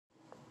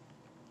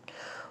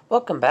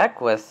Welcome back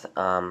with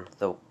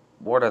the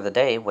word of the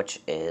day,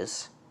 which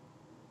is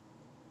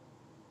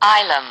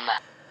Ylem,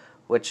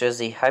 which is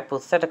the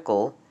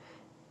hypothetical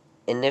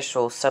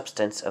initial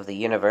substance of the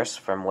universe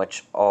from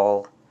which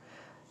all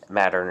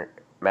matter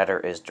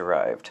is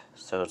derived.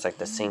 So it's like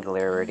the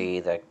singularity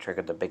that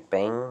triggered the Big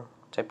Bang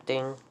type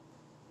thing.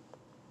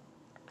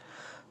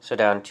 So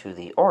down to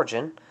the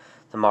origin,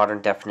 the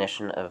modern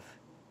definition of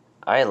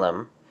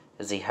Ylem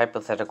is the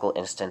hypothetical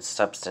instant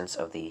substance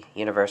of the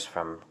universe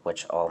from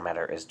which all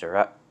matter is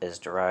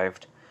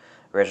derived,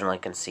 originally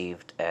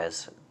conceived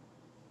as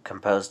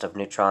composed of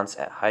neutrons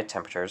at high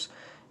temperatures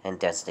and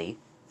density.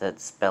 The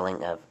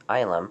spelling of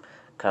Ylem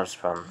comes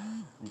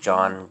from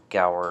John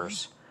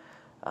Gower's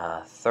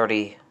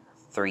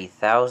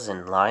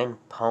 33,000-line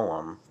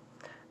poem,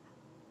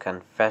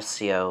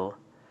 Confessio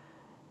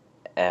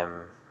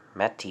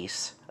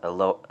Metis, a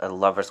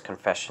lover's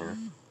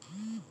confession,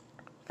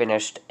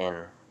 finished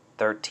in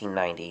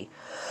 1390,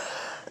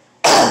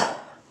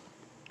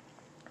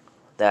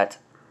 that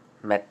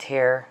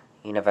Matière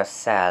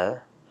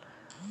universelle,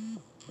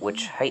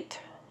 which height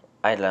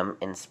Ylem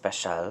in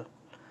special,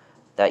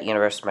 that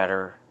universe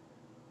matter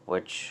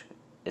which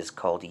is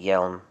called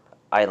Ylem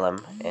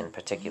in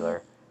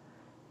particular.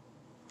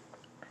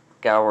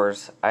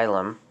 Gower's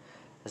Ylem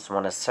is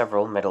one of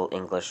several Middle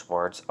English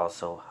words,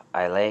 also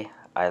Yle,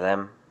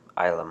 Ylem,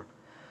 Ylem,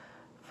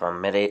 from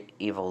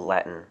medieval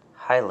Latin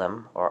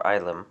Hylem or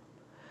Ylem,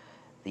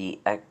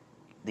 the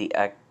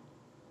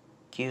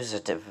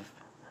accusative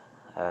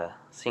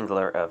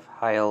singular of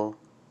hyle,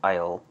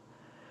 isle,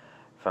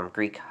 from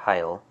Greek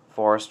hyle,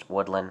 forest,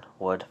 woodland,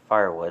 wood,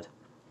 firewood.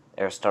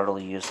 Aristotle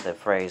used the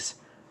phrase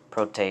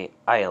prote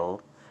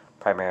yle,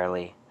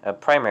 primary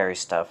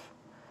stuff,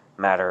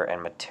 matter,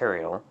 and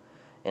material.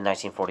 In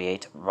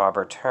 1948,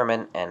 Robert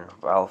Herman and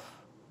Ralph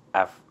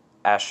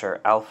Asher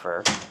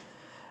Alpher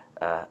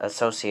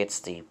associates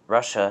the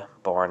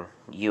Russia-born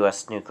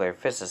U.S. nuclear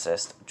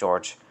physicist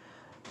George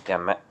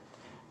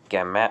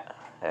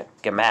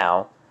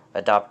Gamow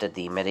adopted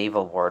the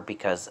medieval word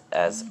because,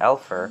 as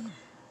Alpher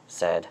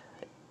said,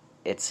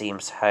 it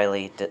seems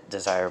highly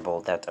desirable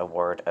that a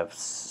word of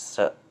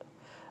so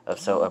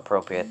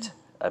appropriate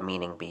a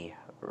meaning be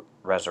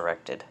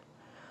resurrected.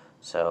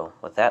 So,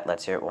 with that,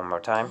 let's hear it one more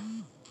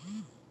time.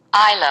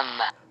 Ylem.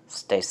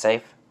 Stay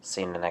safe.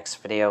 See you in the next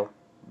video.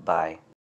 Bye.